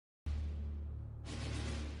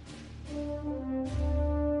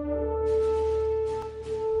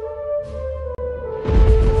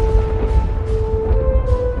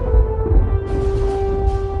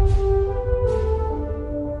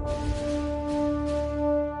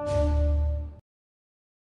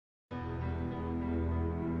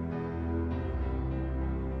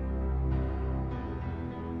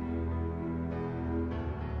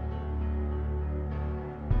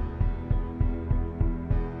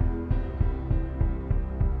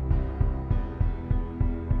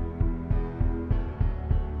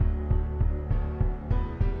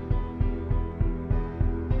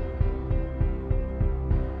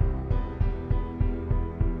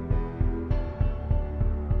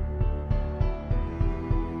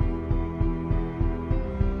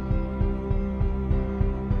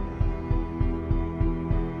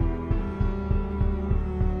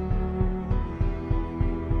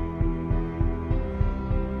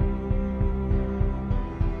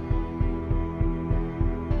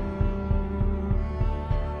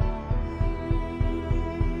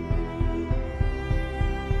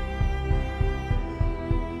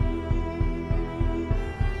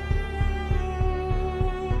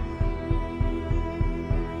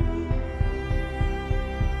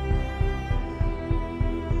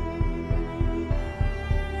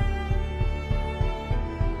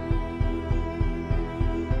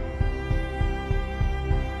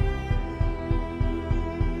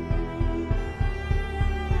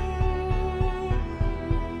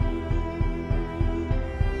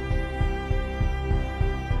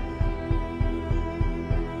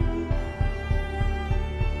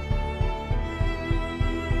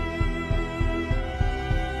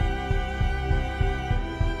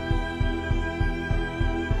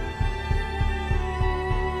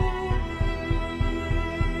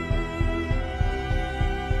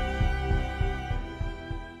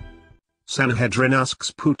Sanhedrin asks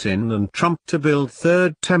Putin and Trump to build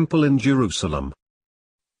third temple in Jerusalem.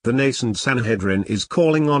 The nascent Sanhedrin is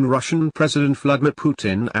calling on Russian President Vladimir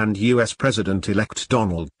Putin and US President-elect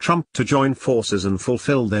Donald Trump to join forces and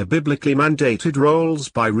fulfill their biblically mandated roles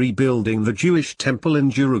by rebuilding the Jewish temple in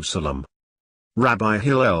Jerusalem. Rabbi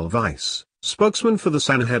Hillel Weiss, spokesman for the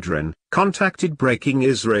Sanhedrin, contacted Breaking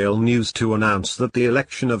Israel News to announce that the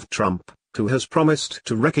election of Trump, who has promised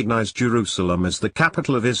to recognize Jerusalem as the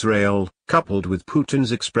capital of Israel, coupled with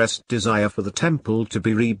Putin's expressed desire for the temple to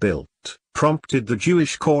be rebuilt, prompted the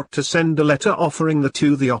Jewish court to send a letter offering the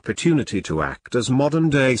two the opportunity to act as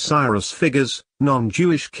modern-day Cyrus figures,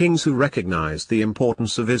 non-Jewish kings who recognize the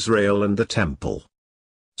importance of Israel and the temple.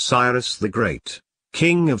 Cyrus the Great,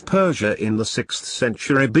 king of Persia in the 6th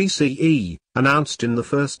century BCE, announced in the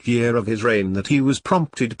first year of his reign that he was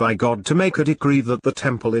prompted by God to make a decree that the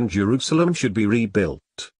temple in Jerusalem should be rebuilt.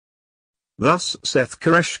 Thus saith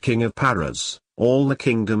Koresh king of Paras, all the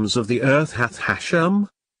kingdoms of the earth hath Hashem,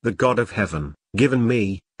 the God of heaven, given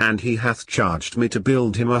me, and he hath charged me to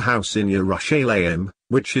build him a house in Yerushalayim,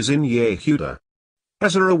 which is in Yehudah.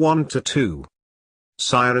 Ezra 1-2.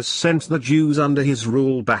 Cyrus sent the Jews under his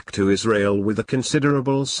rule back to Israel with a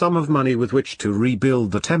considerable sum of money with which to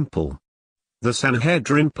rebuild the temple. The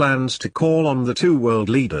Sanhedrin plans to call on the two world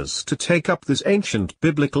leaders to take up this ancient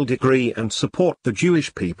biblical decree and support the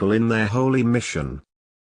Jewish people in their holy mission.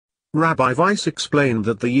 Rabbi Weiss explained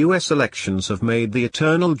that the US elections have made the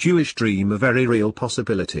eternal Jewish dream a very real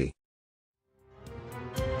possibility.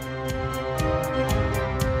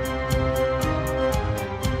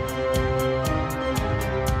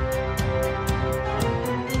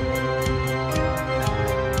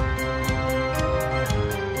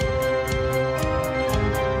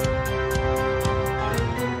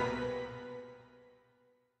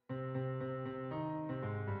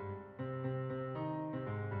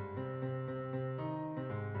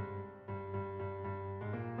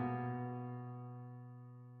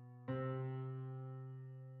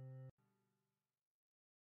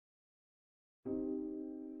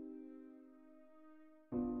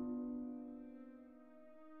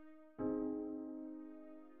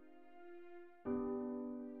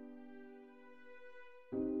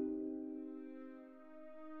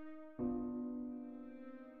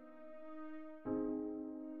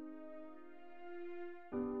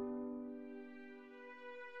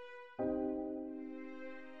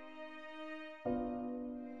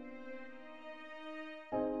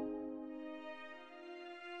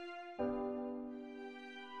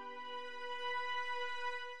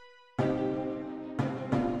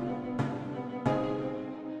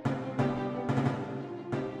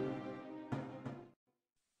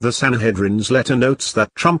 The Sanhedrin's letter notes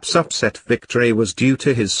that Trump's upset victory was due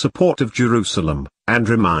to his support of Jerusalem, and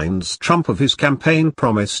reminds Trump of his campaign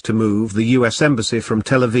promise to move the U.S. Embassy from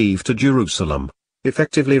Tel Aviv to Jerusalem,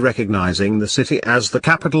 effectively recognizing the city as the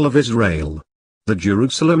capital of Israel. The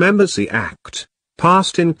Jerusalem Embassy Act,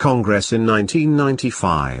 passed in Congress in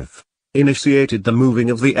 1995, initiated the moving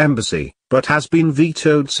of the embassy, but has been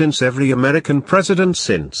vetoed since every American president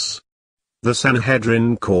since. The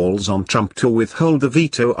Sanhedrin calls on Trump to withhold the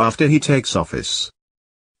veto after he takes office.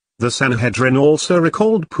 The Sanhedrin also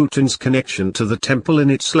recalled Putin's connection to the temple in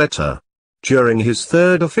its letter. During his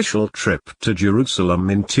third official trip to Jerusalem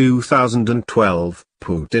in 2012,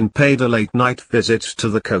 Putin paid a late-night visit to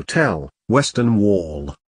the Kotel, Western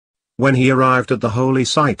Wall. When he arrived at the holy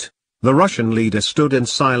site, the Russian leader stood in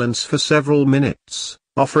silence for several minutes,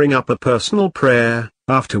 offering up a personal prayer,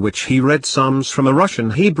 after which he read psalms from a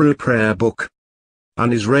Russian Hebrew prayer book.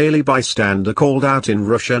 An Israeli bystander called out in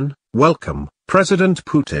Russian, "Welcome, President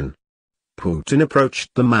Putin." Putin approached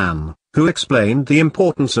the man, who explained the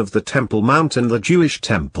importance of the Temple Mount and the Jewish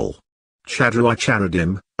temple. Chadru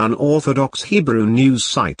Charadim, an Orthodox Hebrew news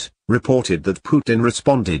site, reported that Putin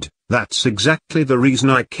responded, "That's exactly the reason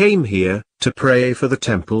I came here, to pray for the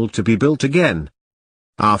temple to be built again."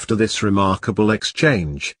 After this remarkable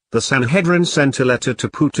exchange, the Sanhedrin sent a letter to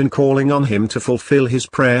Putin calling on him to fulfill his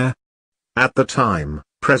prayer. At the time,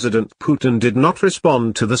 President Putin did not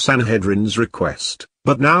respond to the Sanhedrin's request,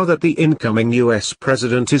 but now that the incoming US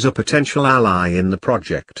president is a potential ally in the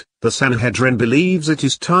project, the Sanhedrin believes it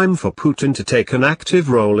is time for Putin to take an active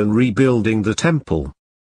role in rebuilding the temple.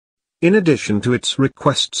 In addition to its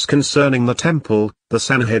requests concerning the temple, the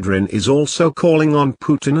Sanhedrin is also calling on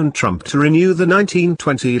Putin and Trump to renew the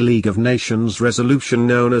 1920 League of Nations resolution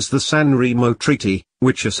known as the San Remo Treaty,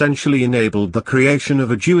 which essentially enabled the creation of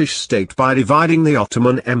a Jewish state by dividing the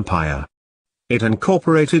Ottoman Empire. It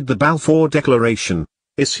incorporated the Balfour Declaration,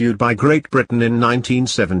 issued by Great Britain in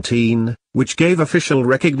 1917, which gave official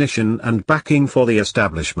recognition and backing for the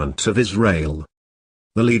establishment of Israel.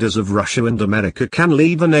 The leaders of Russia and America can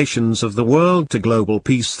lead the nations of the world to global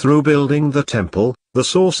peace through building the temple, the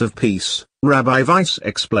source of peace, Rabbi Weiss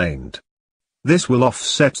explained. This will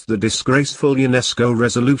offset the disgraceful UNESCO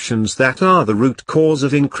resolutions that are the root cause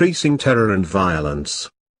of increasing terror and violence.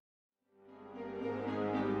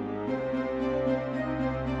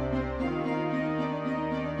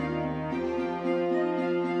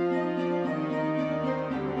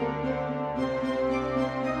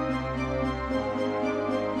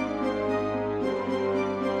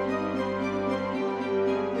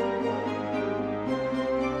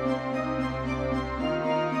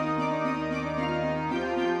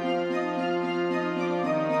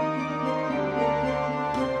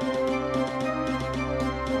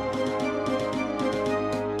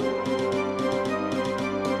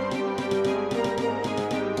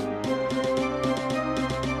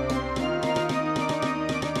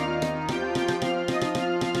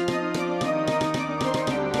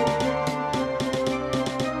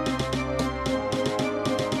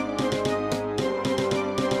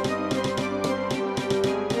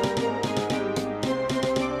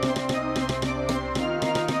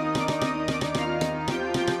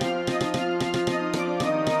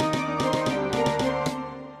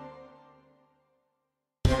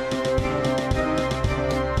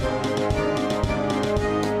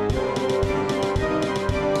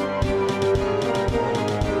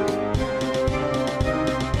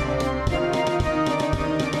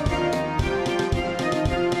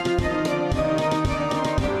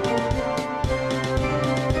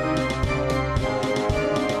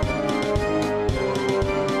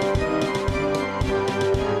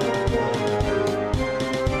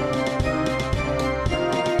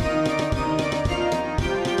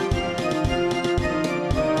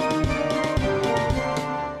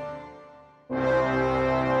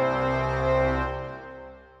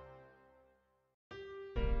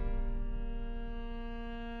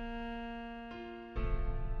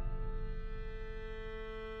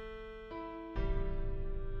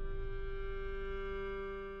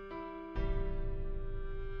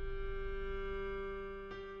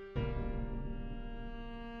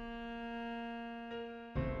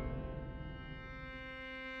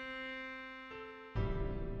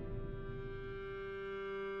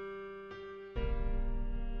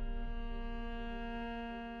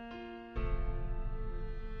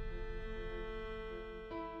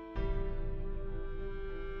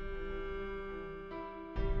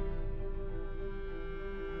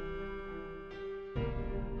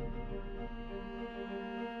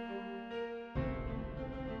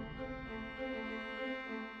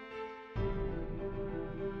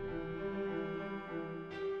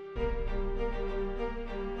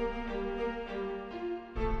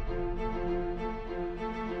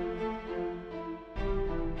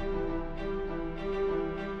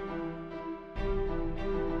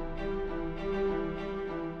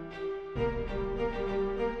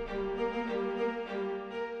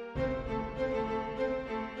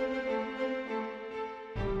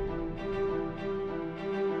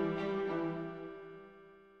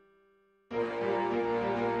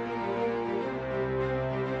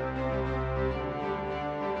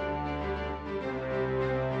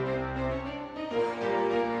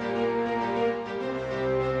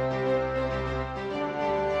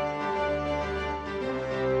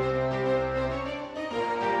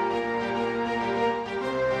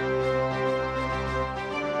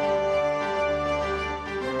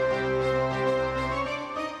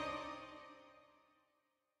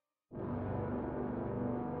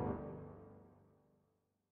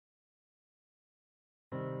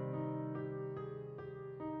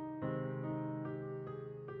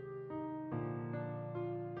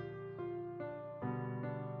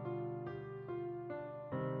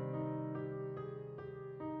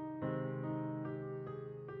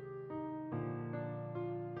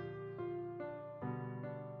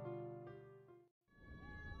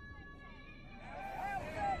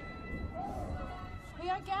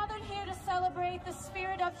 are gathered here to celebrate the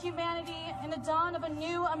spirit of humanity in the dawn of a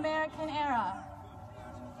new American era.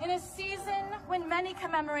 In a season when many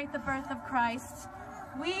commemorate the birth of Christ,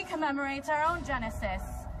 we commemorate our own Genesis,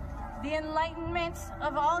 the enlightenment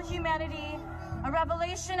of all humanity, a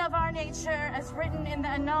revelation of our nature as written in the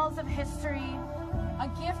annals of history,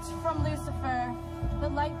 a gift from Lucifer, the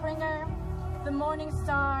light bringer, the morning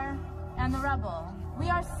star, and the rebel. We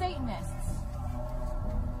are Satanists.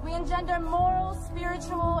 We engender moral,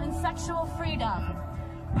 spiritual, and sexual freedom,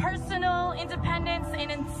 personal independence,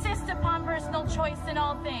 and insist upon personal choice in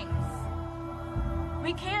all things.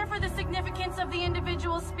 We care for the significance of the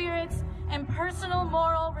individual spirits and personal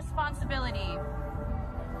moral responsibility.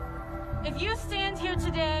 If you stand here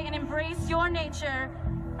today and embrace your nature,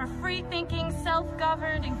 are free-thinking,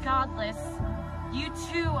 self-governed, and godless, you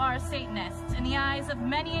too are a Satanist in the eyes of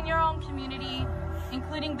many in your own community,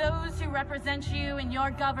 including those who represent you in your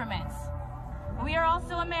governments. We are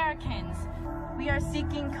also Americans. We are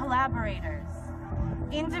seeking collaborators,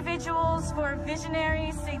 individuals for a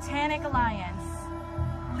visionary satanic alliance,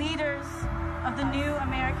 leaders of the new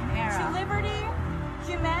American era. To liberty,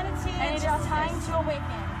 humanity, and it is time to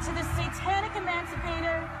awaken to the satanic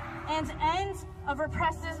emancipator and end of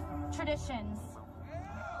repressive traditions.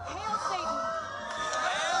 Hail Satan!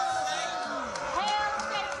 Hail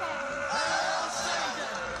Satan! Hail Satan!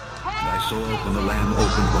 And I saw when the Lamb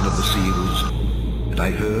opened one of the seals, and I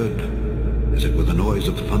heard, as it were the noise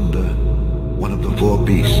of thunder, one of the four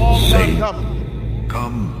beasts say,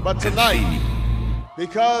 "Come but tonight, and see."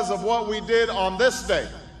 Because of what we did on this day,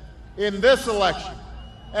 in this election,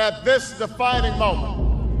 at this defining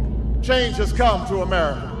moment, change has come to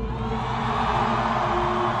America.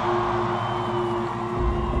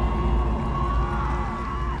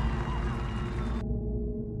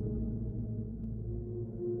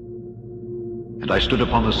 And I stood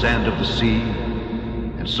upon the sand of the sea,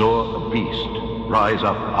 and saw a beast rise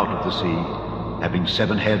up out of the sea, having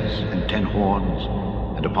 7 heads and 10 horns,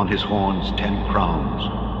 and upon his horns 10 crowns,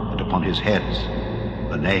 and upon his heads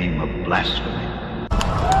the name of blasphemy.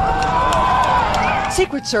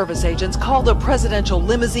 Secret Service agents call the presidential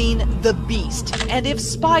limousine the Beast. And if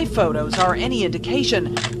spy photos are any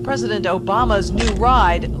indication, President Obama's new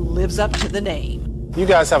ride lives up to the name. You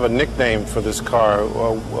guys have a nickname for this car.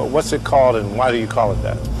 What's it called, and why do you call it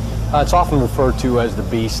that? It's often referred to as the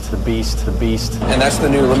Beast, the Beast, the Beast. And that's the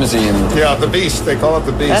new limousine. Yeah, the Beast. They call it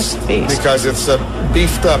the Beast, That's the Beast. because it's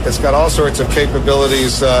beefed up. It's got all sorts of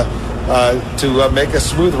capabilities to make a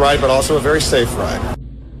smooth ride, but also a very safe ride.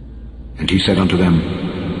 And he said unto them,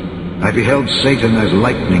 I beheld Satan as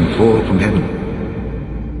lightning fall from heaven.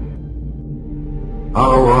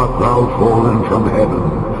 How art thou fallen from heaven,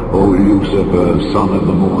 O Lucifer, son of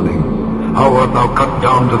the morning? How art thou cut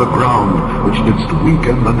down to the ground, which didst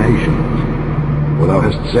weaken the nations? For thou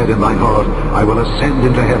hast said in thine heart, I will ascend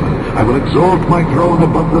into heaven, I will exalt my throne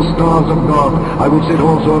above the stars of God, I will sit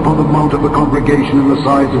also upon the mount of the congregation in the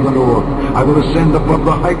sides of the north, I will ascend above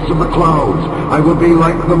the heights of the clouds, I will be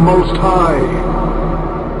like the Most High.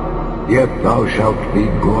 Yet thou shalt be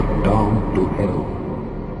brought down to hell,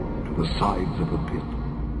 to the sides of the pit.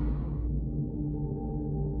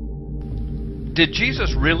 Did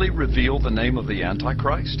Jesus really reveal the name of the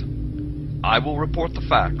Antichrist? I will report the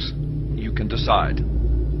facts. You can decide.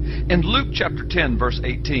 In Luke chapter 10, verse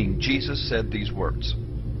 18, Jesus said these words,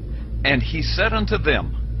 And he said unto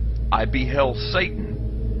them, I beheld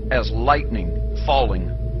Satan as lightning falling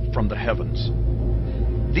from the heavens.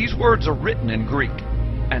 These words are written in Greek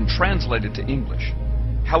and translated to English.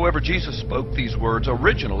 However, Jesus spoke these words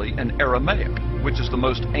originally in Aramaic, which is the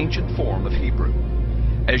most ancient form of Hebrew.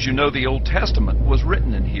 As you know, the Old Testament was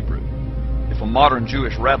written in Hebrew. If a modern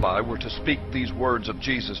Jewish rabbi were to speak these words of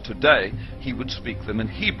Jesus today, he would speak them in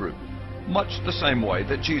Hebrew, much the same way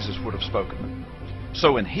that Jesus would have spoken them.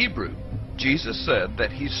 So in Hebrew, Jesus said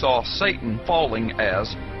that he saw Satan falling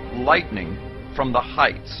as lightning from the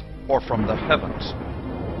heights or from the heavens.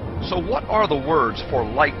 So what are the words for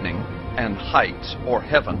lightning and heights or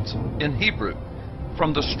heavens in Hebrew?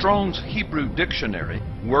 From the Strong's Hebrew Dictionary,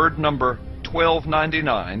 word number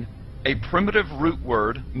 1299, a primitive root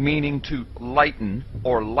word meaning to lighten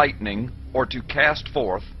or lightning or to cast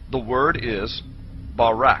forth, the word is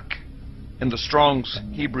barak. In the Strong's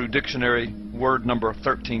Hebrew Dictionary, word number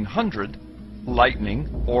 1300,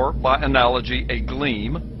 lightning, or by analogy a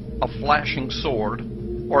gleam, a flashing sword,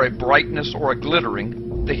 or a brightness or a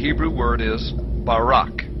glittering, the Hebrew word is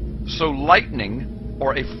barak. So lightning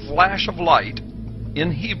or a flash of light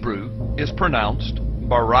in Hebrew is pronounced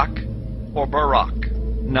barak or barak.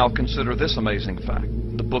 Now consider this amazing fact.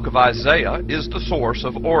 The book of Isaiah is the source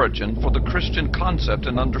of origin for the Christian concept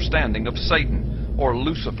and understanding of Satan, or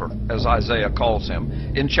Lucifer, as Isaiah calls him,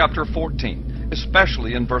 in chapter 14,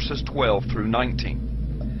 especially in verses 12 through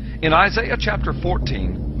 19. In Isaiah chapter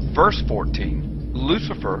 14, verse 14,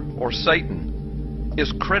 Lucifer, or Satan,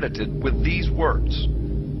 is credited with these words,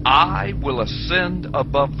 I will ascend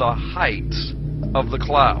above the heights of the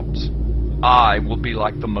clouds. I will be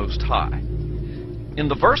like the Most High. In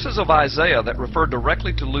the verses of Isaiah that refer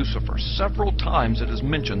directly to Lucifer, several times it is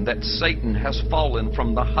mentioned that Satan has fallen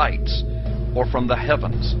from the heights or from the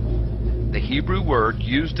heavens. The Hebrew word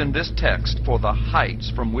used in this text for the heights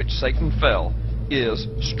from which Satan fell is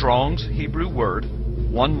Strong's Hebrew word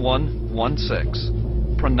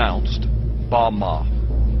 1116, pronounced Bama.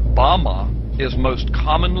 Bama is most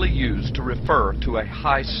commonly used to refer to a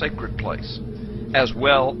high sacred place, as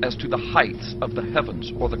well as to the heights of the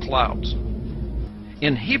heavens or the clouds.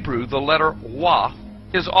 In Hebrew, the letter Wah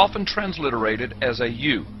is often transliterated as a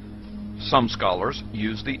U. Some scholars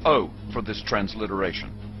use the O for this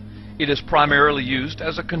transliteration. It is primarily used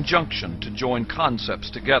as a conjunction to join concepts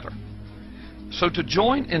together. So to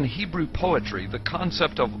join in Hebrew poetry the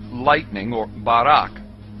concept of lightning, or barak,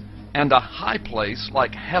 and a high place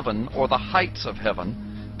like heaven or the heights of heaven,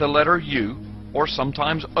 the letter U, or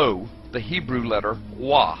sometimes O, the Hebrew letter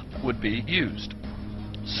Wah, would be used.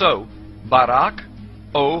 So, barak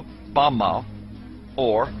o bama,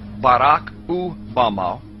 or barak u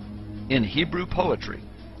bama, in Hebrew poetry,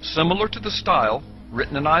 similar to the style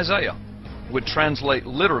written in Isaiah, would translate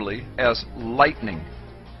literally as lightning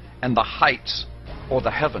and the heights or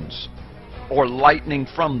the heavens, or lightning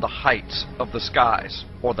from the heights of the skies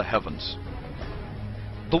or the heavens.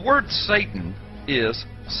 The word Satan is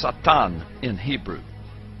Satan in Hebrew,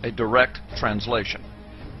 a direct translation.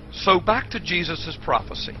 So back to Jesus'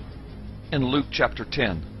 prophecy in Luke chapter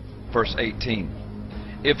 10, verse 18.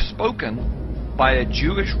 If spoken by a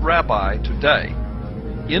Jewish rabbi today,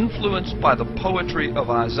 influenced by the poetry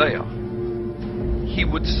of Isaiah, he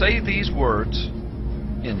would say these words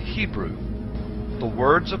in Hebrew, the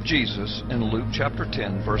words of Jesus in Luke chapter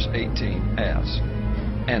 10, verse 18 as,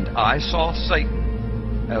 "And I saw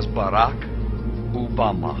Satan as Barak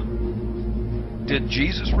Ubama." Did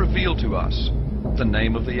Jesus reveal to us the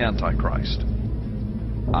name of the Antichrist?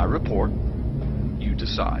 I report, you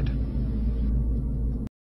decide.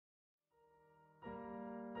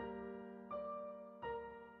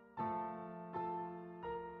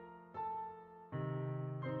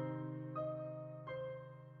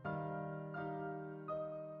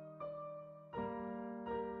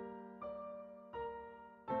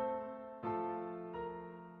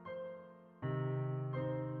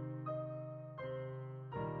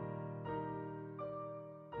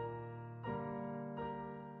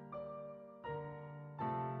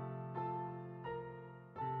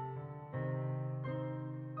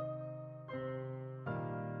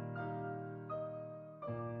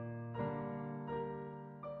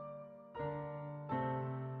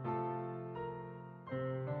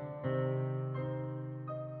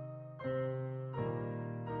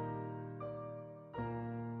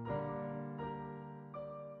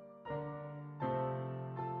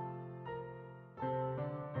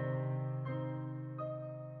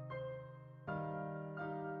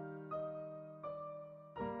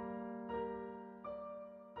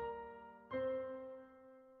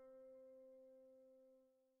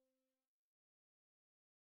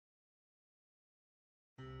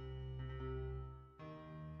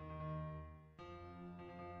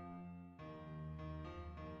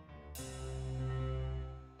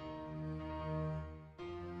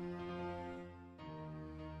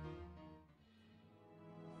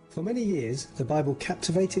 For many years, the Bible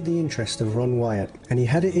captivated the interest of Ron Wyatt, and he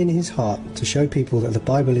had it in his heart to show people that the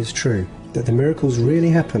Bible is true, that the miracles really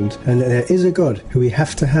happened, and that there is a God who we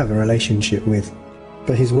have to have a relationship with.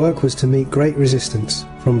 But his work was to meet great resistance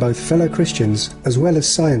from both fellow Christians as well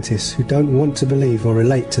as scientists who don't want to believe or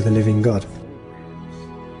relate to the living God.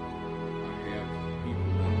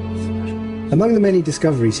 Among the many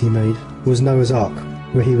discoveries he made was Noah's Ark,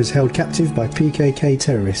 where he was held captive by PKK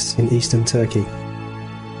terrorists in eastern Turkey.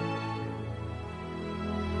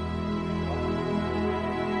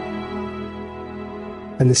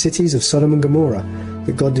 And the cities of Sodom and Gomorrah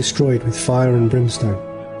that God destroyed with fire and brimstone. For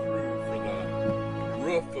the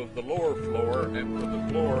roof of the lower floor and for the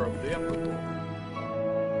floor of the upper floor.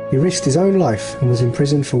 He risked his own life and was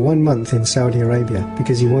imprisoned for 1 month in Saudi Arabia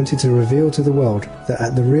because he wanted to reveal to the world that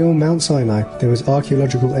at the real Mount Sinai there was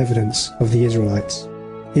archaeological evidence of the Israelites.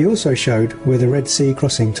 He also showed where the Red Sea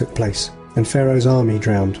crossing took place and Pharaoh's army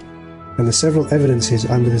drowned, and the several evidences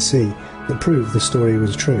under the sea that proved the story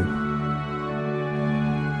was true.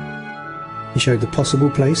 He showed the possible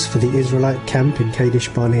place for the Israelite camp in Kadesh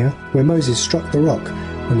Barnea, where Moses struck the rock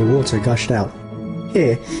and the water gushed out.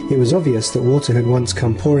 Here, it was obvious that water had once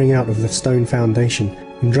come pouring out of the stone foundation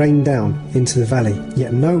and drained down into the valley,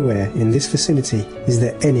 yet nowhere in this vicinity is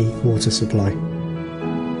there any water supply.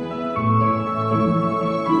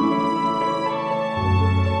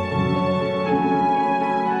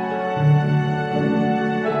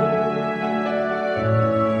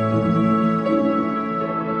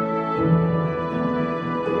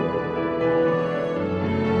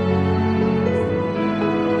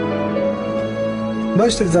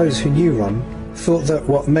 Most of those who knew Ron thought that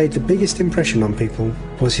what made the biggest impression on people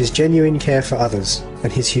was his genuine care for others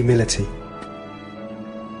and his humility.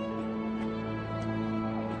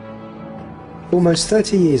 Almost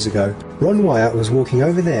 30 years ago, Ron Wyatt was walking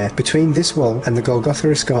over there between this wall and the Golgotha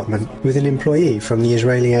escarpment with an employee from the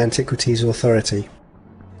Israeli Antiquities Authority.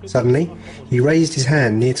 Suddenly, he raised his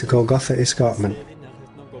hand near to Golgotha escarpment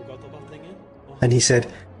and he said,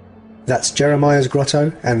 "That's Jeremiah's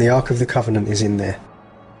grotto and the Ark of the Covenant is in there."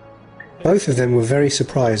 Both of them were very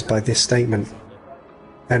surprised by this statement,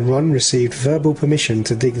 and Ron received verbal permission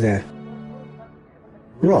to dig there.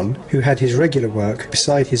 Ron, who had his regular work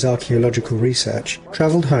beside his archaeological research,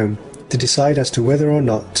 travelled home to decide as to whether or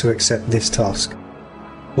not to accept this task.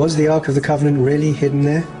 Was the Ark of the Covenant really hidden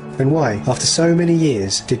there? And why, after so many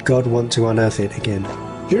years, did God want to unearth it again?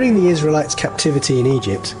 During the Israelites' captivity in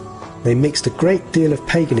Egypt, they mixed a great deal of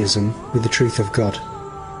paganism with the truth of God.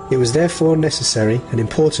 It was therefore necessary and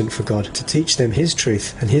important for God to teach them His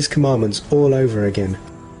truth and His commandments all over again.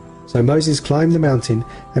 So Moses climbed the mountain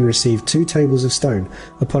and received 2 tables of stone,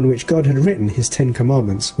 upon which God had written His 10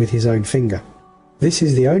 commandments with His own finger. This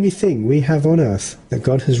is the only thing we have on earth that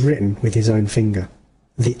God has written with His own finger.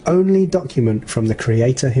 The only document from the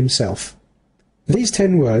Creator Himself. These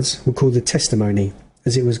 10 words were called the testimony,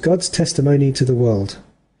 as it was God's testimony to the world.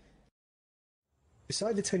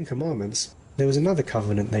 Beside the 10 commandments, there was another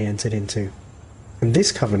covenant they entered into. And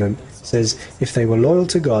this covenant says if they were loyal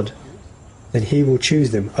to God, then He will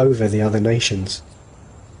choose them over the other nations.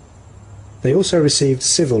 They also received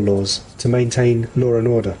civil laws to maintain law and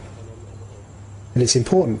order. And it's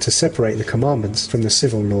important to separate the commandments from the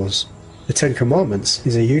civil laws. The 10 Commandments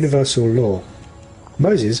is a universal law.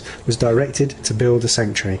 Moses was directed to build a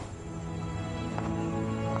sanctuary.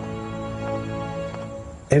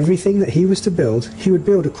 Everything that he was to build, he would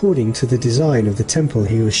build according to the design of the temple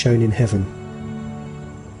he was shown in heaven.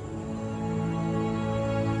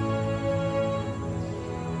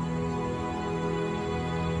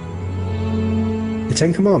 The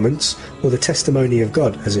 10 Commandments, or the testimony of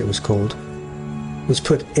God as it was called, was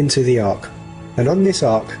put into the ark, and on this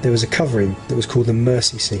ark there was a covering that was called the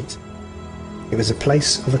mercy seat. It was a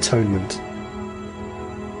place of atonement.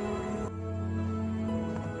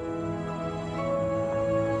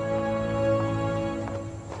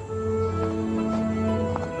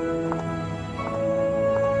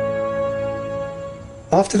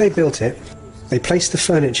 After they built it, they placed the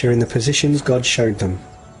furniture in the positions God showed them.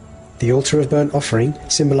 The altar of burnt offering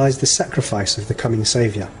symbolized the sacrifice of the coming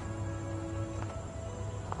Saviour,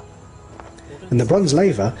 and the bronze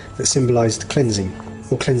laver that symbolized cleansing,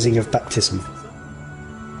 or cleansing of baptism.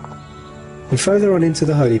 And further on into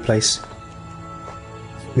the holy place,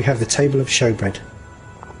 we have the table of showbread,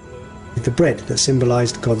 with the bread that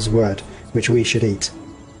symbolized God's word, which we should eat.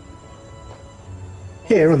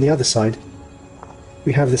 Here, on the other side,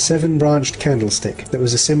 we have the 7-branched candlestick that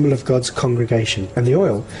was a symbol of God's congregation, and the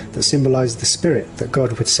oil that symbolized the Spirit that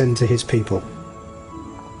God would send to His people.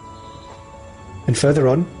 And further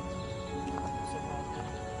on,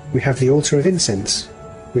 we have the altar of incense,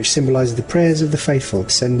 which symbolized the prayers of the faithful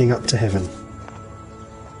ascending up to heaven.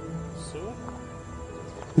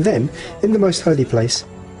 Then, in the most holy place,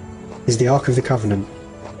 is the Ark of the Covenant,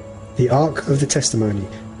 the Ark of the Testimony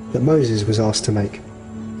that Moses was asked to make,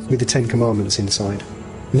 with the 10 Commandments inside.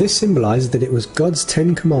 This symbolized that it was God's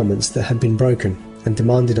 10 Commandments that had been broken and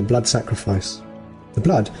demanded a blood sacrifice. The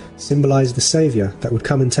blood symbolized the Saviour that would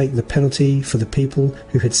come and take the penalty for the people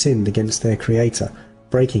who had sinned against their Creator,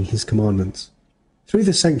 breaking His commandments. Through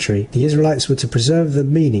the sanctuary, the Israelites were to preserve the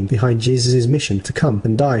meaning behind Jesus' mission to come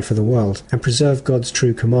and die for the world and preserve God's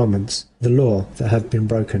true commandments, the law that had been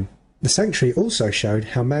broken. The sanctuary also showed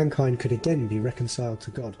how mankind could again be reconciled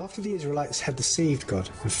to God. After the Israelites had deceived God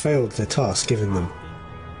and failed the task given them,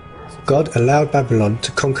 God allowed Babylon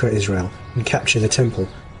to conquer Israel and capture the temple,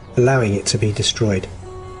 allowing it to be destroyed.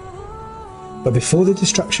 But before the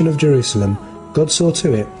destruction of Jerusalem, God saw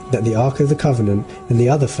to it that the Ark of the Covenant and the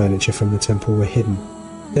other furniture from the temple were hidden.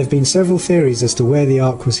 There have been several theories as to where the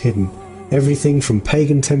Ark was hidden, everything from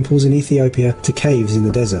pagan temples in Ethiopia to caves in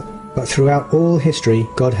the desert. But throughout all history,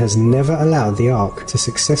 God has never allowed the Ark to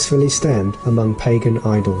successfully stand among pagan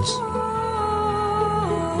idols.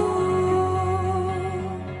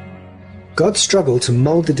 God's struggle to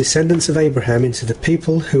mould the descendants of Abraham into the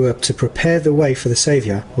people who were to prepare the way for the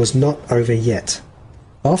Saviour was not over yet.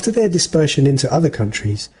 After their dispersion into other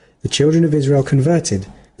countries, the children of Israel converted.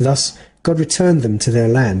 Thus, God returned them to their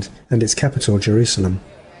land and its capital, Jerusalem.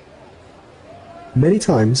 Many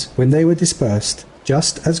times, when they were dispersed,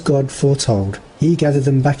 just as God foretold, He gathered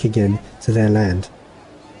them back again to their land.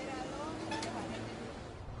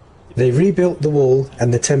 They rebuilt the wall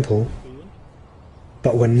and the temple,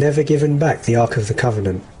 but were never given back the Ark of the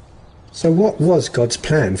Covenant. So what was God's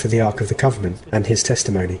plan for the Ark of the Covenant and his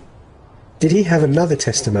testimony? Did he have another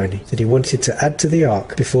testimony that he wanted to add to the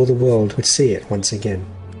Ark before the world would see it once again?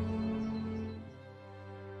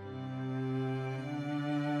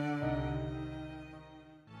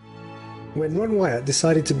 When Ron Wyatt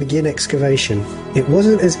decided to begin excavation, it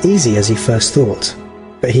wasn't as easy as he first thought,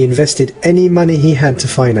 but he invested any money he had to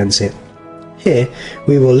finance it. Here,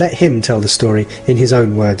 we will let him tell the story in his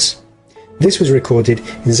own words. This was recorded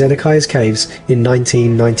in Zedekiah's Caves in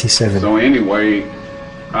 1997. So anyway,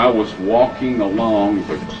 I was walking along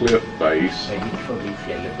the cliff face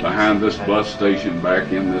behind this bus station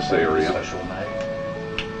back in this area.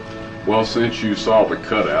 Well, since you saw the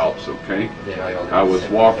cutouts, okay, I was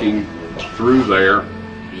walking through there.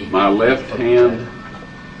 My left hand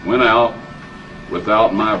went out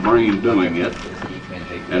without my brain doing it,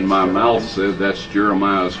 and my mouth said, "That's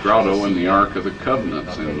Jeremiah's grotto and the Ark of the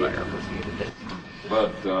Covenant's in there."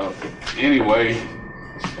 But anyway,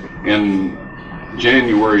 in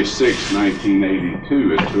January 6,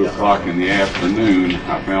 1982, at 2 o'clock in the afternoon,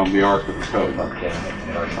 I found the Ark of the Covenant.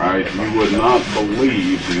 Right? You would not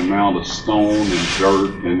believe the amount of stone and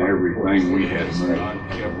dirt and everything we had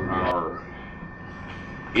kept our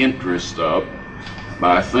interest up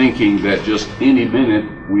by thinking that just any minute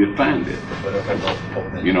we'd find it.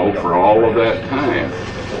 You know, for all of that time.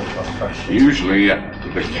 Usually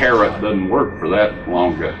the carrot doesn't work for that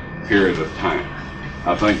long a period of time.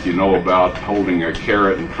 I think you know about holding a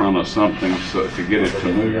carrot in front of something to get it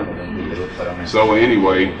to move. So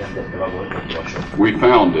anyway, we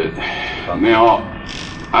found it. Now,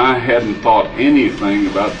 I hadn't thought anything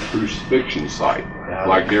about the crucifixion site.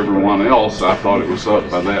 Like everyone else, I thought it was up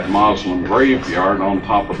by that Muslim graveyard on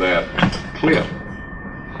top of that cliff.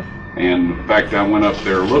 And in fact, I went up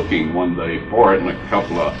there looking one day for it, and a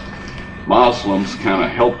couple of Muslims kind of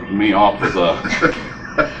helped me off of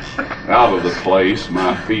out of the place.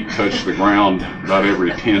 My feet touched the ground about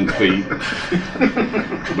every 10 feet.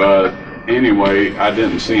 But anyway, I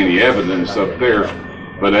didn't see any evidence up there.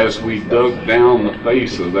 But as we dug down the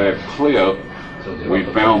face of that cliff, we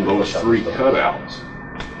found those 3 cutouts.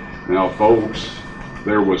 Now, folks,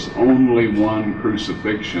 there was only one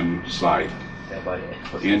crucifixion site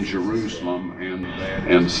in Jerusalem,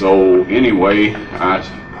 and so anyway, I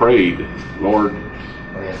prayed, "Lord,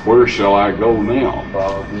 where shall I go now?"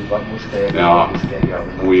 Now,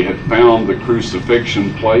 we had found the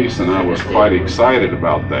crucifixion place, and I was quite excited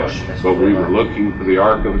about that, but we were looking for the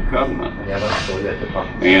Ark of the Covenant.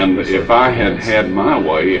 And if I had had my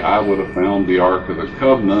way, I would have found the Ark of the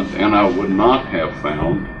Covenant, and I would not have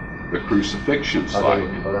found the crucifixion site,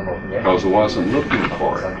 because I wasn't looking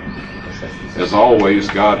for it. As always,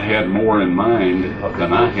 God had more in mind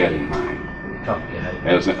than I had in mind.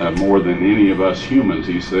 As more than any of us humans,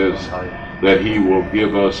 he says that he will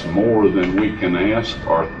give us more than we can ask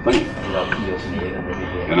or think.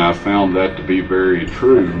 And I found that to be very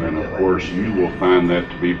true, and of course you will find that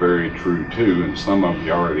to be very true too, and some of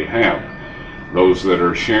you already have, those that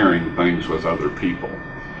are sharing things with other people.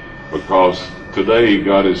 Because today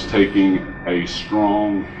God is taking a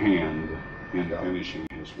strong hand in finishing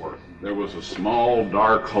his work. There was a small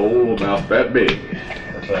dark hole about that big.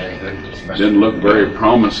 Didn't look very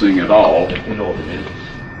promising at all.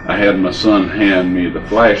 I had my son hand me the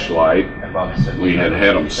flashlight. We had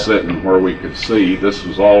them sitting where we could see. This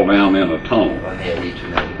was all down in a tunnel.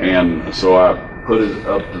 And so I put it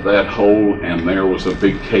up to that hole, and there was a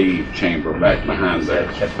big cave chamber back behind there.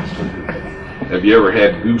 Have you ever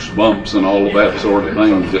had goosebumps and all of that sort of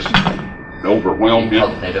thing? Just overwhelm you?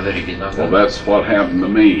 Well, that's what happened to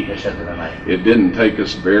me. It didn't take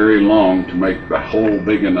us very long to make the hole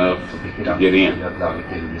big enough to get in.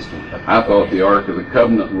 I thought the Ark of the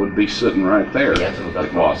Covenant would be sitting right there.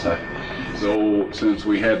 It wasn't. So since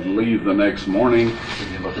we had to leave the next morning,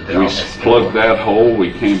 we plugged that hole.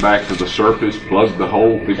 We came back to the surface, plugged the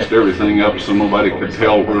hole, fixed everything up so nobody could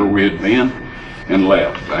tell where we had been, and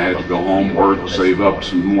left. I had to go home, work, save up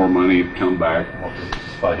some more money, come back.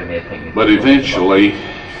 But eventually,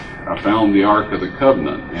 I found the Ark of the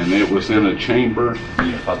Covenant, and it was in a chamber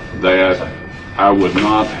that I would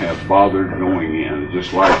not have bothered going in,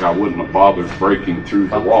 just like I wouldn't have bothered breaking through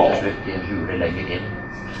the wall.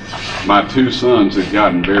 My 2 sons had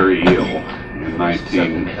gotten very ill in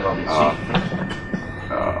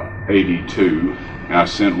 1982. I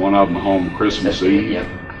sent one of them home Christmas Eve,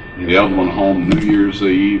 the other one home New Year's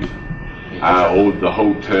Eve. I owed the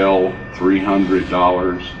hotel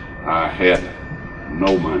 $300. I had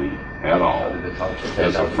no money at all.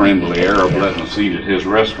 As a friendly Arab letting us eat at his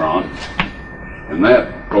restaurant. And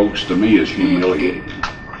that, folks, to me is humiliating.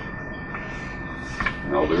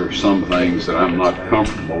 Now, there are some things that I'm not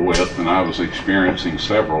comfortable with, and I was experiencing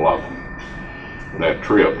several of them. That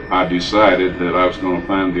trip, I decided that I was going to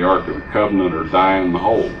find the Ark of the Covenant or die in the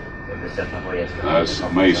hole. This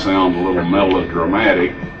may sound a little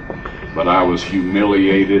melodramatic, but I was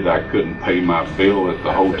humiliated. I couldn't pay my bill at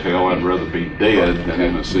the hotel. I'd rather be dead than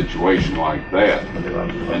in a situation like that.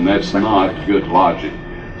 And that's not good logic.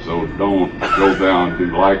 So don't go down and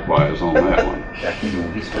do likewise on that one.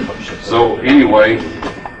 So anyway,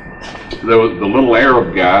 there was the little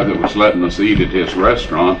Arab guy that was letting us eat at his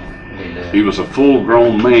restaurant. He was a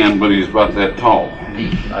full-grown man, but he's about that tall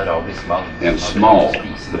and small,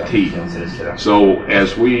 petite. So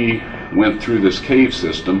as we went through this cave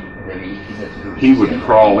system, he would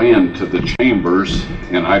crawl into the chambers,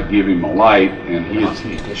 and I'd give him a light, and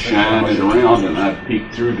he'd shine it around, and I'd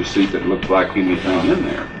peek through to see if it looked like anything in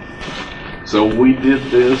there. So we did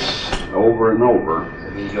this over and over,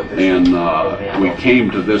 and we came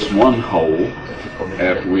to this one hole.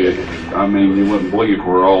 After I mean, you wouldn't believe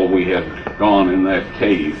where all we had gone in that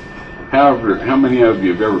cave. However, how many of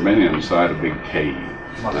you have ever been inside a big cave?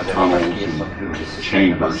 The tunnels and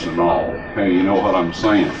chambers and all. Hey, you know what I'm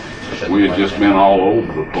saying? We had just been all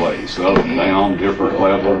over the place, up and down, different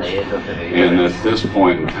levels. And at this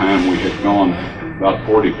point in time, we had gone about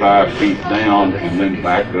 45 feet down and then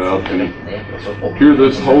back up. And here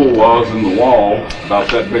this hole was in the wall,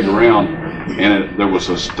 about that big around, and there was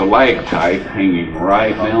a stalactite hanging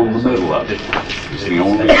right down the middle of it. It's the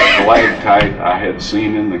only stalactite I had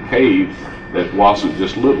seen in the cave that wasn't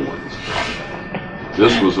just little ones.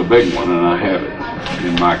 This was a big one, and I have it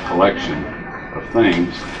in my collection of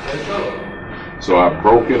things. So I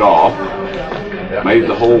broke it off, made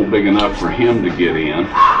the hole big enough for him to get in,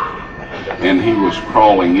 and he was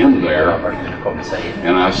crawling in there,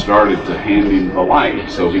 and I started to hand him the light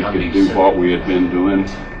so he could do what we had been doing,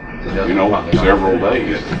 you know, several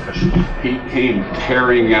days. He came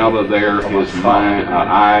tearing out of there. His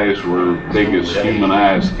eyes were big as human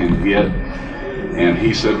eyes can get. And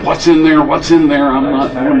he said, "What's in there? What's in there? I'm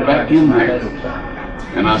not going back in there."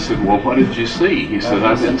 And I said, "Well, what did you see?" He said,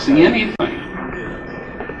 "I didn't see anything."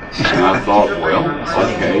 And I thought, well,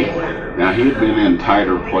 okay. Now, he had been in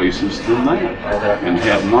tighter places than that and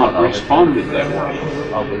had not responded that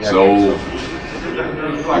way. So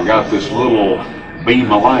I got this little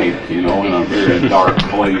beam of light, you know, in a very dark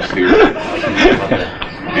place here.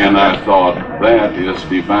 And I thought, that is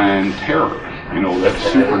divine terror. You know, that's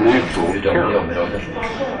supernatural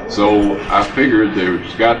terror. So I figured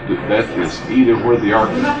there's got to, that is either where the Ark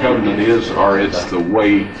of the Covenant is, or it's the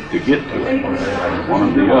way to get to it, one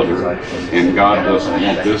or the other. And God doesn't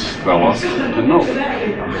want this fella to know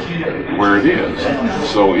where it is.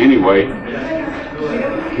 So anyway,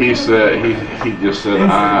 he said, he just said,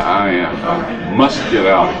 I must get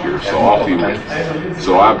out of here. So off he went.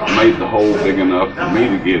 So I made the hole big enough for me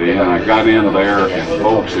to get in. I got in there, and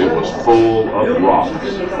folks, it was full of rocks,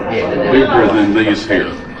 bigger than these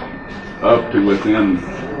here, up to within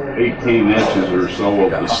 18 inches or so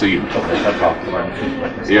of the ceiling.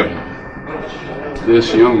 If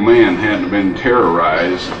this young man hadn't been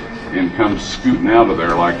terrorized and come scooting out of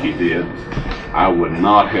there like he did, I would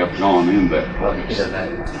not have gone in that place.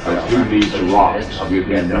 But who needs rocks? We've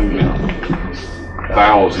been moving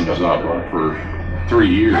thousands of them for 3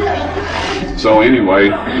 years. So anyway,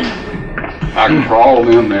 I crawled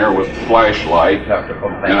in there with the flashlight,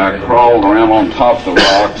 and I crawled around on top of the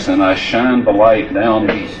rocks, and I shined the light down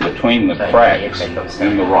between the cracks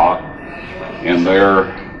in the rock, and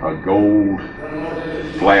there a gold,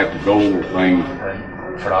 flat gold thing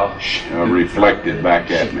reflected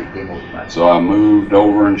back at me. So I moved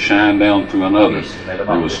over and shined down to another.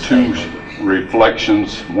 There was 2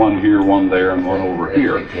 reflections, one here, one there, and one over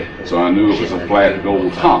here. So I knew it was a flat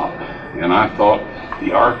gold top. And I thought,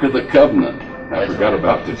 the Ark of the Covenant. I forgot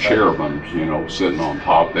about the cherubims, you know, sitting on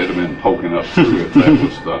top. They'd have been poking up through if that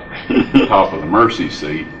was the top of the mercy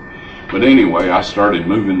seat. But anyway, I started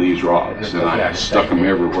moving these rocks, and I stuck them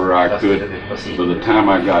everywhere I could. By the time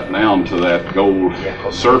I got down to that gold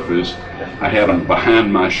surface, I had them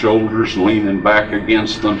behind my shoulders, leaning back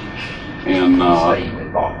against them, and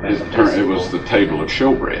it was the table of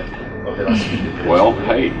showbread. Well,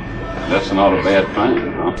 hey, that's not a bad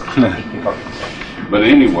find, huh? But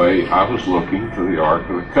anyway, I was looking for the Ark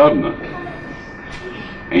of the Covenant,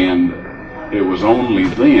 and it was only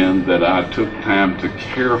then that I took time to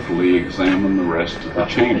carefully examine the rest of the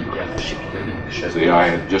chamber. See, I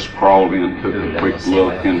had just crawled in, took a quick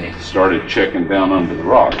look, and started checking down under the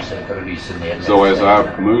rocks. So as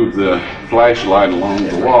I moved the flashlight along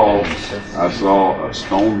the wall, I saw a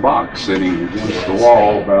stone box sitting against the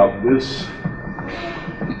wall about this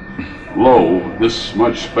low, this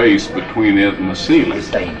much space between it and the ceiling.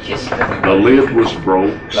 The lid was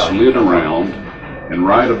broke, slid around, and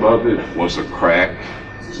right above it was a crack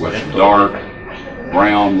with dark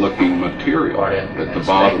brown-looking material at the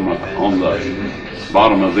bottom on the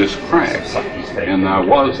bottom of this crack. And I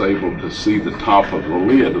was able to see the top of the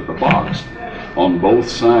lid of the box. On both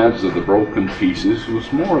sides of the broken pieces was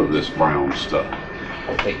more of this brown stuff.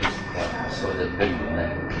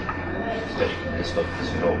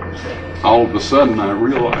 All of a sudden I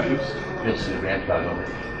realized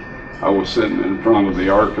I was sitting in front of the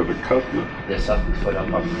Ark of the Covenant,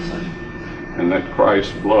 and that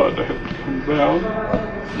Christ's blood had come down.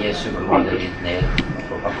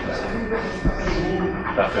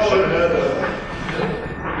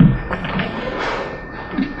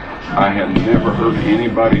 I had never heard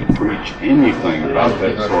anybody preach anything about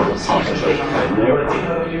that sort of possibility. Never.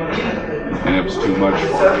 And it was too much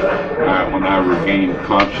for me. When I regained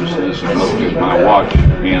consciousness and looked at my watch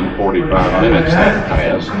again, 45 minutes had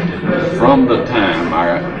passed from the time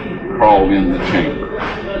I crawled in the chamber.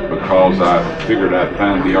 Because I figured I'd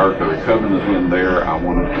find the Ark of the Covenant in there, I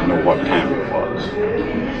wanted to know what time it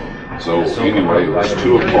was. So anyway, it was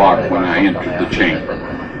 2 o'clock when I entered the chamber.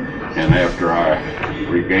 And after I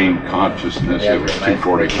regained consciousness, it was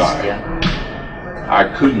 2:45. I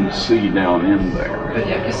couldn't see down in there, but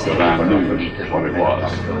I knew what it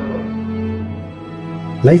was.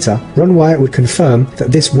 Later, Ron Wyatt would confirm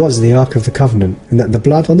that this was the Ark of the Covenant, and that the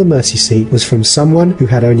blood on the mercy seat was from someone who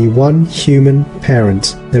had only one human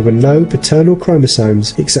parent. There were no paternal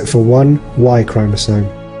chromosomes except for one Y chromosome.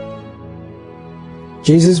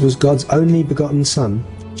 Jesus was God's only begotten Son,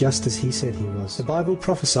 just as he said he was. The Bible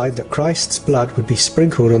prophesied that Christ's blood would be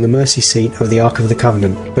sprinkled on the mercy seat of the Ark of the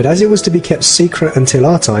Covenant, but as it was to be kept secret until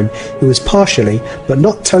our time, it was partially, but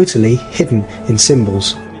not totally, hidden in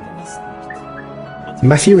symbols.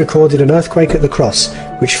 Matthew recorded an earthquake at the cross,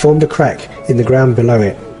 which formed a crack in the ground below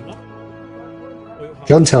it.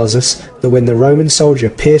 John tells us that when the Roman soldier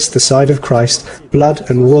pierced the side of Christ, blood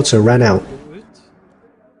and water ran out.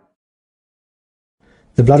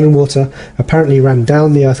 The blood and water apparently ran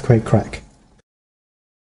down the earthquake crack.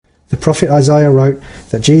 The prophet Isaiah wrote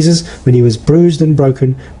that Jesus, when he was bruised and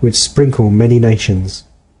broken, would sprinkle many nations.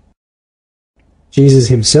 Jesus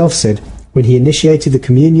himself said, when he initiated the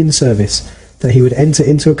communion service, that he would enter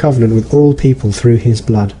into a covenant with all people through his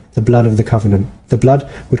blood, the blood of the covenant. The blood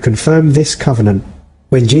would confirm this covenant.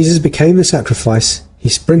 When Jesus became the sacrifice, he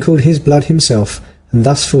sprinkled his blood himself, and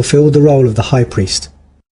thus fulfilled the role of the high priest.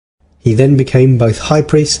 He then became both high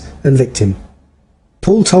priest and victim.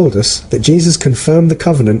 Paul told us that Jesus confirmed the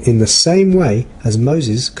covenant in the same way as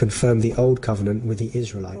Moses confirmed the old covenant with the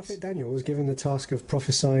Israelites. Prophet Daniel was given the task of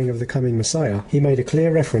prophesying of the coming Messiah. He made a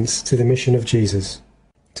clear reference to the mission of Jesus: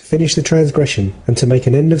 to finish the transgression, and to make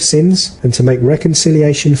an end of sins, and to make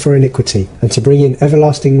reconciliation for iniquity, and to bring in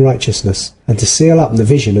everlasting righteousness, and to seal up the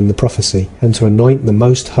vision and the prophecy, and to anoint the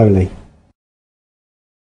most holy.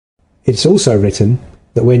 It's also written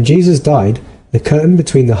that when Jesus died, the curtain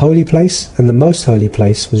between the holy place and the most holy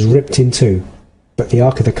place was ripped in two, but the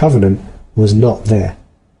Ark of the Covenant was not there.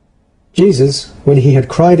 Jesus, when he had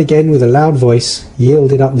cried again with a loud voice,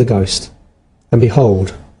 yielded up the ghost. And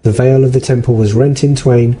behold, the veil of the temple was rent in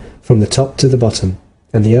twain from the top to the bottom,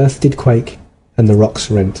 and the earth did quake, and the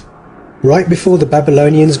rocks rent. Right before the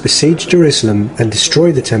Babylonians besieged Jerusalem and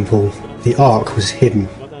destroyed the temple, the Ark was hidden.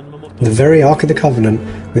 The very Ark of the Covenant,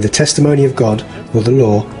 with the testimony of God, or the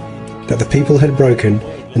law, that the people had broken,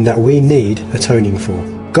 and that we need atoning for.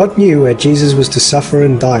 God knew where Jesus was to suffer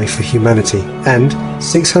and die for humanity, and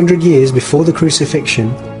 600 years before the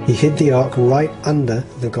crucifixion, he hid the Ark right under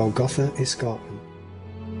the Golgotha escarpment.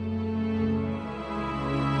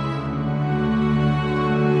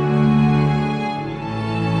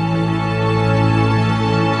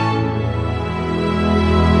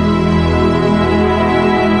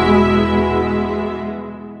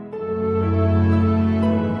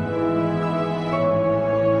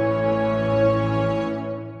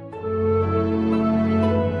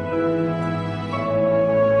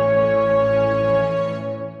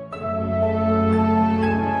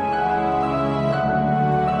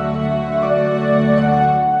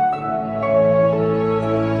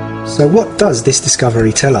 So what does this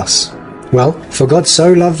discovery tell us? Well, for God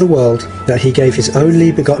so loved the world that he gave his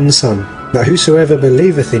only begotten Son, that whosoever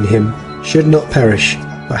believeth in him should not perish,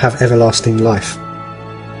 but have everlasting life.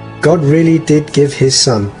 God really did give his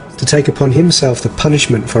Son to take upon himself the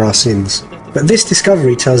punishment for our sins. But this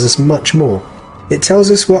discovery tells us much more. It tells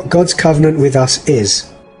us what God's covenant with us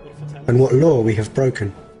is, and what law we have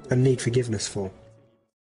broken and need forgiveness for.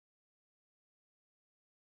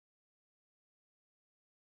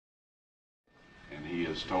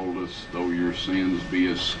 has told us, though your sins be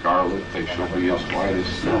as scarlet, they shall be as white as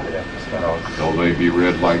snow. Though they be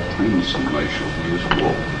red like crimson, they shall be as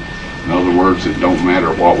wool. In other words, it don't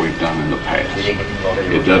matter what we've done in the past.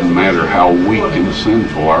 It doesn't matter how weak and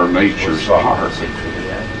sinful our natures are.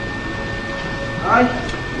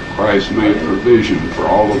 Christ made provision for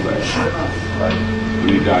all of that when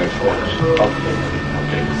He died for us.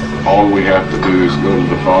 All we have to do is go to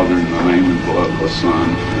the Father in the name and blood of the Son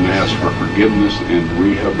and ask for forgiveness and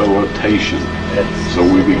rehabilitation so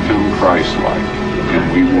we become Christ-like,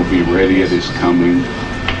 and we will be ready at His coming.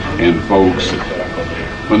 And folks,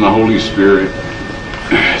 when the Holy Spirit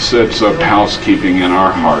sets up housekeeping in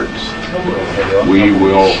our hearts, we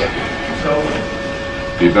will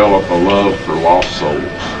develop a love for lost souls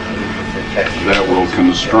that will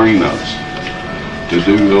constrain us to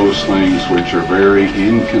do those things which are very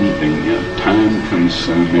inconvenient,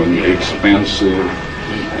 time-consuming, expensive,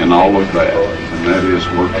 and all of that. And that is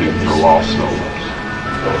working for lost souls.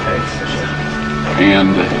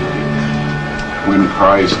 And when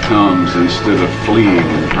Christ comes, instead of fleeing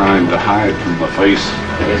and trying to hide from the face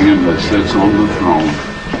of Him that sits on the throne,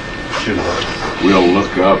 we'll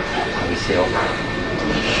look up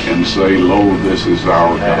and say, "Lo, this is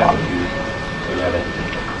our God.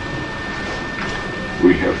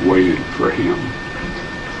 We have waited for Him,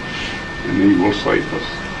 and He will save us."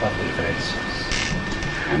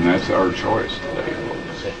 And that's our choice today, folks.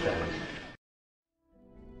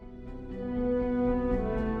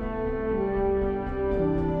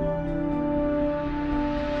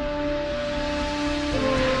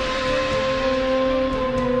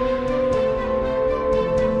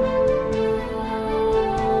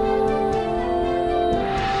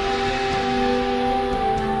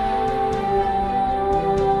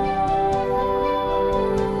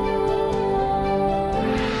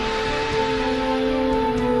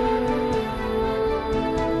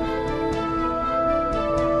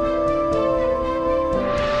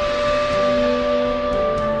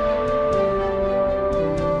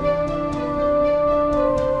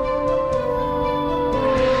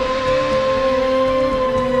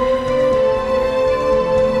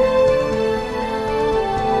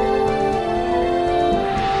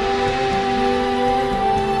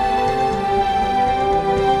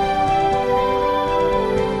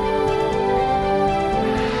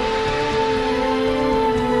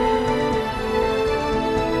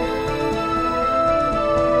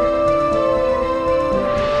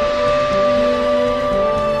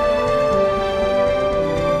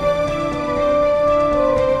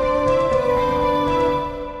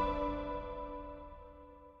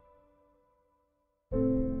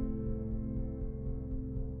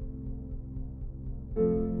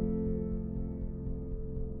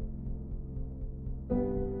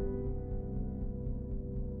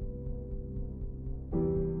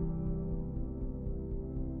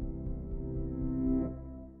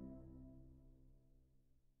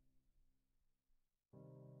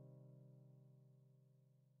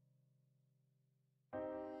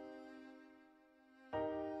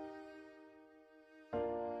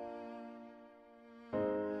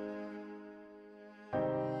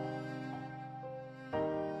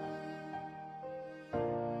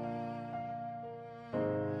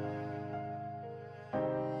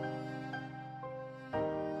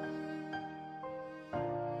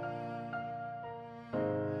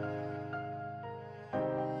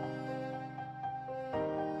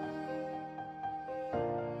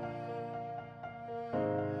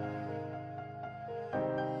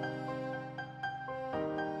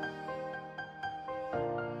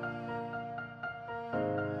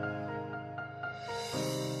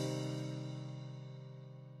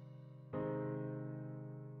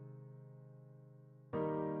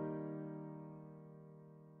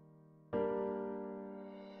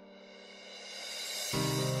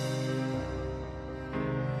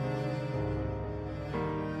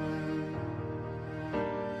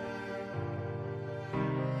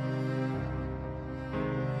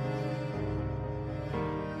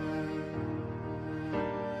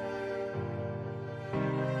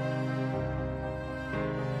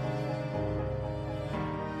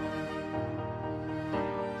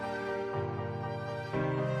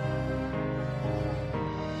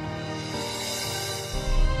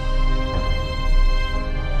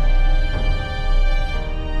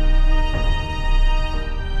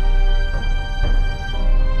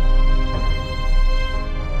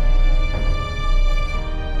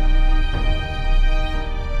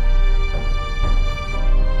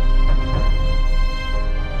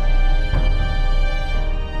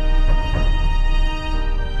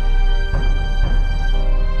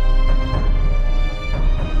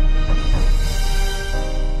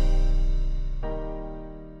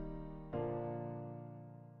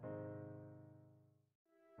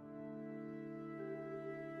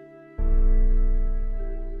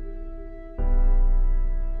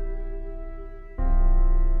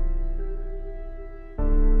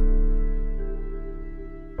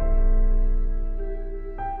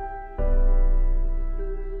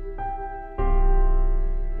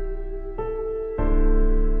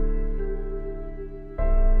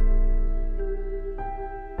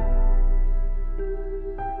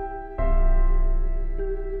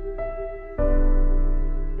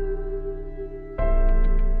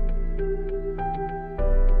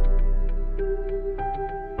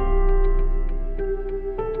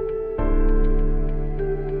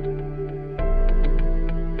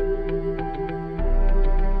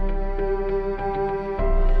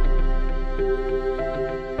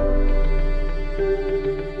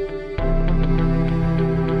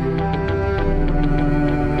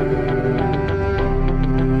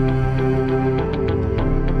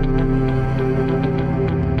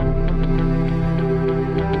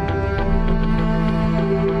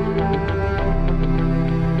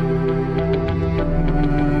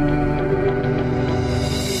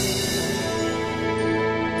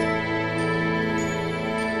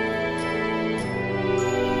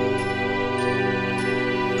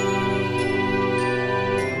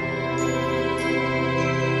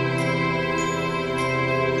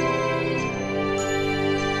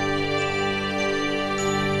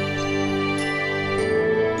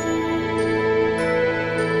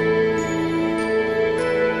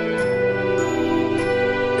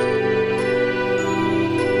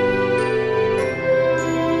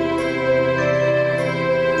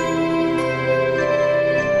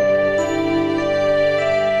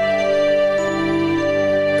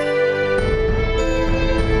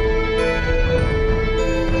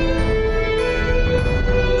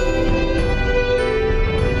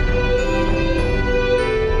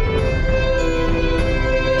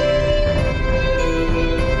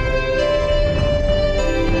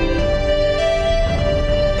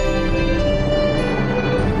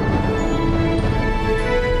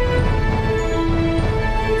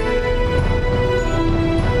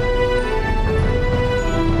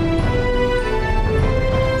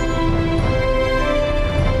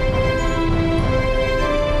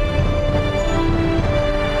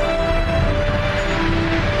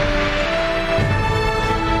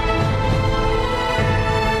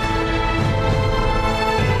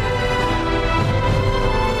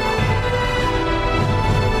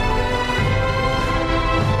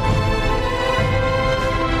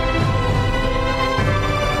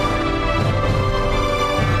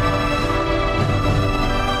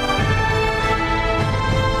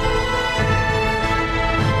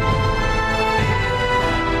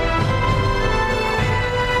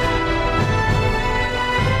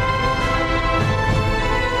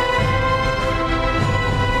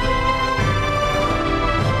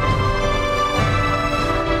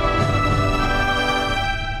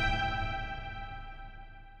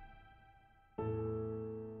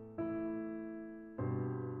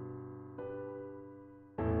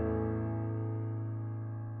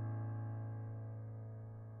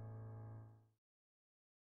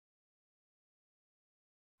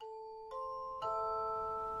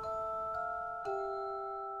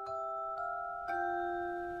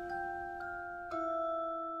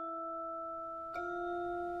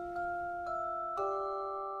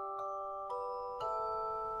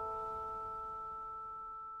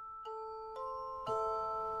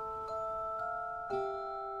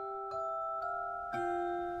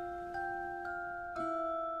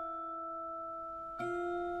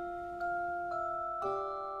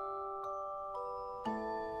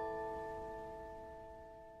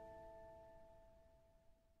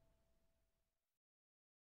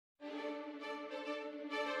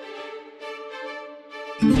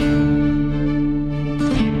 Thank you.